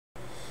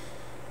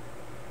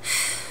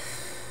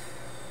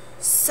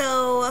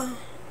So,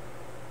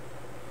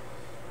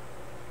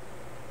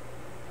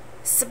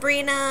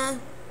 Sabrina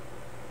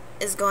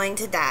is going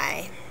to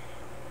die.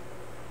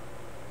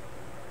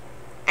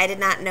 I did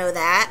not know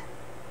that.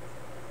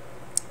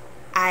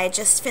 I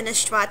just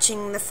finished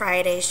watching the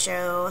Friday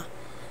show,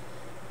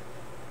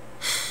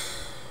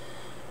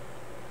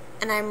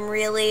 and I'm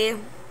really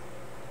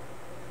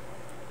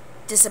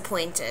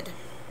disappointed.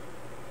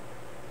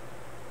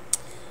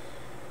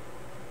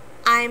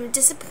 I'm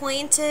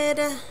disappointed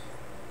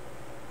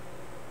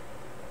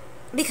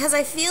because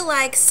I feel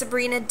like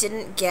Sabrina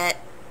didn't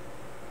get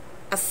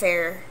a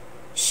fair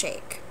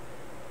shake.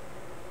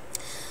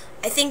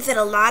 I think that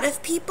a lot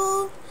of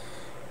people,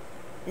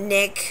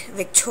 Nick,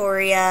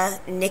 Victoria,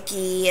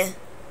 Nikki,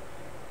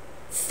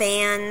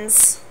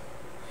 fans,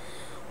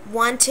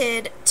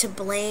 wanted to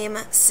blame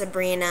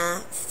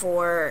Sabrina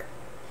for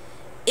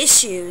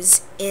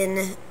issues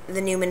in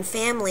the Newman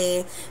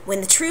family, when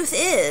the truth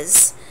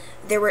is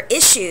there were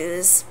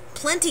issues,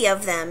 plenty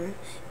of them,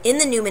 in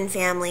the Newman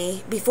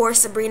family before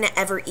Sabrina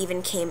ever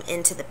even came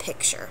into the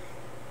picture.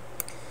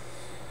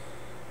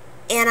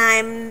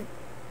 And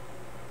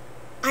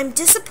I'm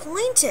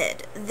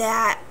disappointed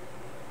that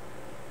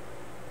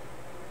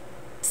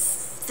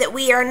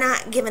we are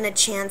not given a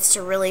chance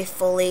to really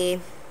fully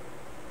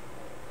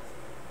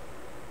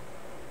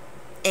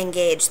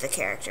engage the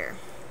character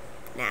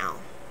now.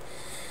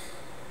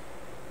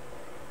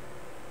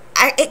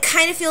 It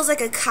kind of feels like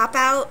a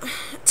cop-out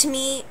to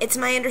me. It's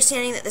my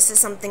understanding that this is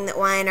something that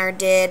Y&R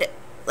did.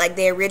 Like,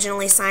 they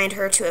originally signed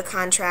her to a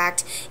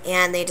contract,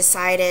 and they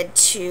decided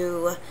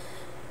to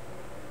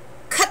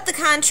cut the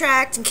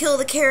contract and kill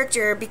the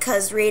character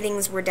because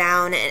ratings were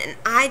down, and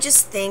I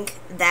just think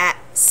that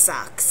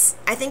sucks.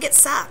 I think it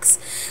sucks.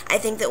 I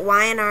think that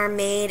Y&R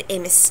made a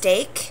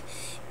mistake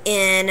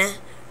in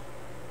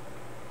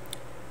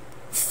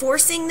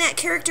forcing that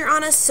character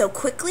on us so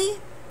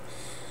quickly.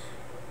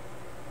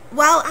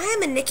 While I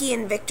am a Nikki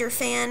and Victor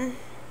fan,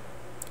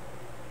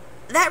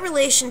 that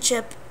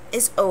relationship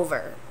is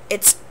over.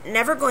 It's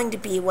never going to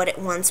be what it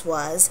once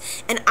was,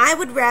 and I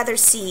would rather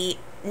see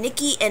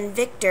Nikki and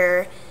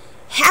Victor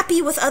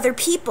happy with other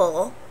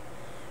people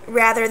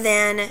rather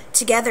than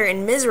together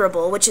and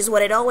miserable, which is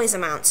what it always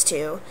amounts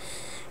to.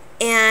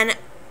 And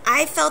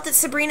I felt that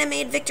Sabrina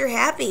made Victor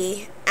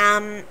happy,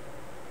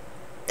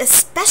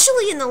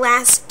 especially in the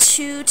last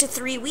 2 to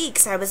 3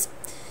 weeks. I was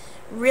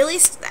really,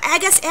 I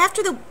guess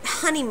after the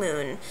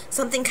honeymoon,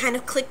 something kind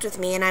of clicked with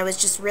me, and I was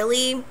just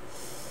really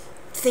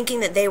thinking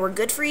that they were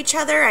good for each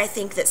other. I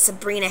think that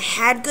Sabrina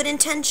had good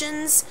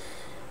intentions,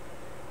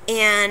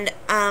 and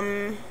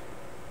I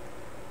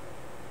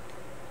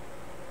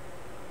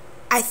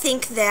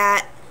think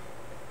that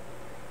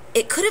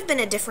it could have been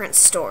a different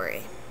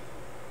story.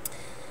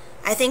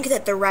 I think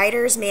that the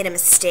writers made a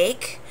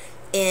mistake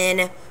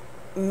in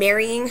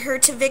marrying her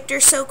to Victor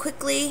so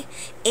quickly,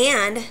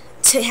 and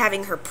to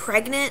having her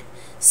pregnant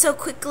so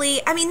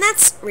quickly. I mean,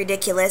 that's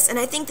ridiculous, and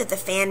I think that the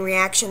fan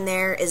reaction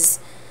there is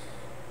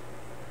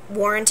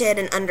warranted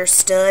and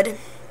understood.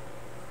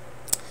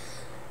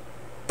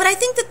 But I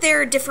think that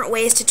there are different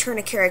ways to turn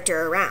a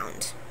character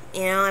around.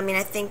 You know, I mean,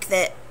 I think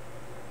they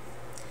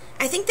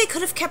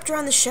could have kept her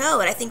on the show,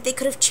 and I think they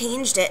could have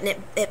changed it,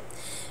 and it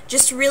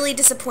just really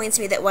disappoints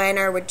me that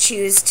Y&R would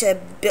choose to,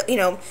 you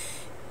know,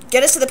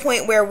 get us to the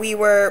point where we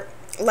were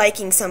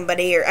liking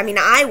somebody, or, I mean,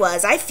 I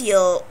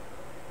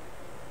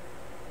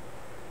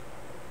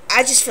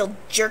just feel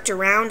jerked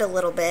around a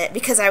little bit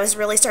because I was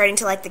really starting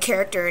to like the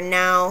character, and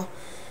now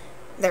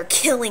they're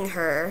killing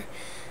her.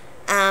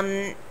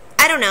 I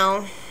don't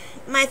know.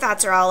 My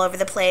thoughts are all over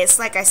the place.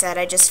 Like I said,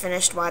 I just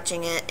finished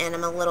watching it, and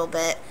I'm a little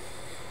bit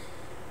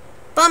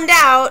bummed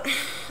out.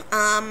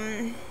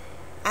 I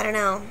don't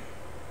know.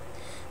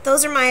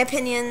 Those are my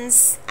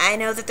opinions. I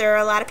know that there are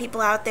a lot of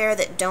people out there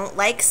that don't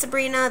like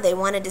Sabrina. They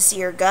wanted to see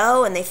her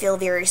go, and they feel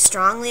very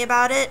strongly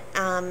about it.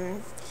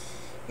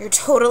 You're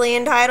totally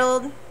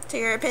entitled to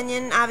your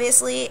opinion,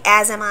 obviously,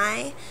 as am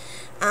I.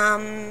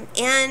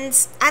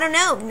 And I don't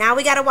know. Now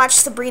we gotta watch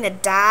Sabrina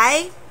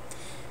die.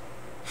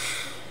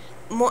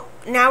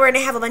 Now we're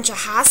gonna have a bunch of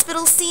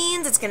hospital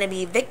scenes. It's gonna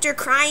be Victor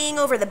crying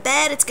over the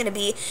bed. It's gonna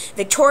be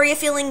Victoria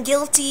feeling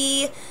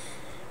guilty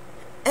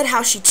at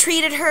how she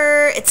treated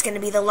her. It's gonna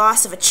be the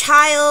loss of a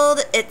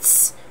child.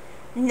 It's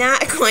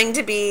not going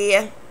to be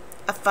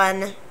a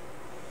fun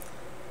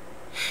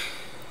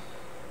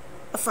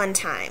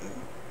time.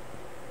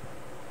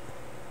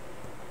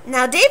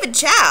 Now, David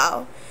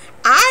Chow,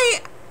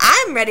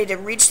 I'm ready to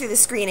reach through the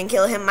screen and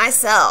kill him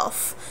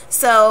myself.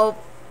 So,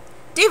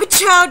 David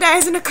Chow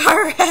dies in a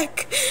car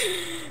wreck.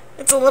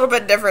 It's a little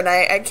bit different.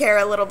 I care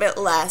a little bit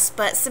less.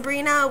 But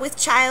Sabrina with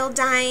child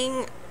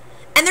dying,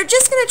 and they're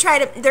just gonna try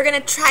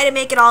to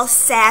make it all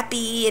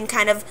sappy and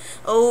kind of,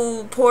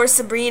 oh, poor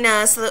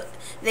Sabrina, so that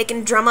they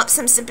can drum up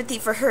some sympathy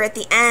for her at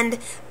the end.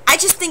 I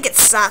just think it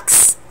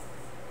sucks.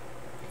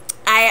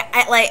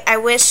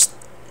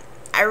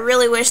 I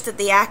really wish that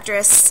the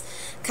actress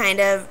kind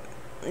of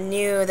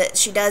knew that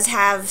she does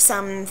have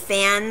some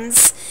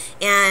fans,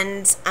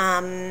 and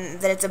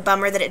that it's a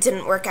bummer that it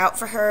didn't work out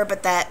for her,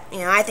 but that, you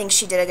know, I think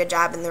she did a good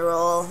job in the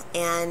role,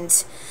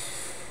 and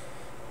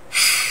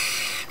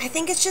I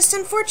think it's just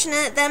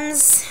unfortunate.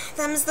 Them's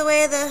the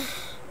way the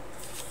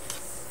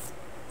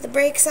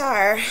breaks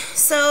are.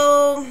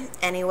 So,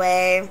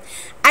 anyway,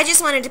 I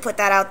just wanted to put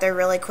that out there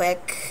really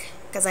quick,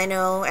 because I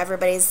know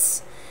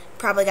everybody's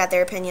probably got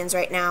their opinions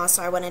right now,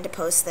 so I wanted to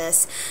post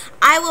this.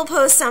 I will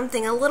post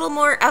something a little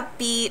more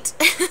upbeat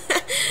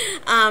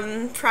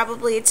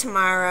probably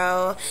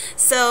tomorrow,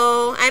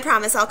 so I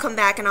promise I'll come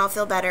back and I'll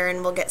feel better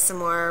and we'll get some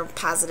more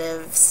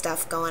positive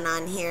stuff going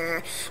on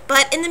here.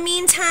 But in the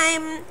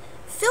meantime,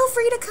 feel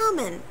free to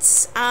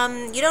comment.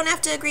 You don't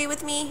have to agree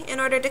with me in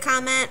order to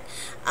comment,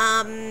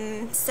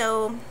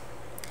 so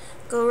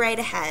go right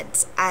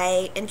ahead.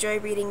 I enjoy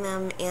reading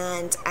them,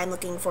 and I'm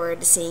looking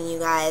forward to seeing you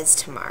guys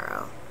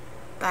tomorrow.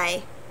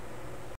 Bye.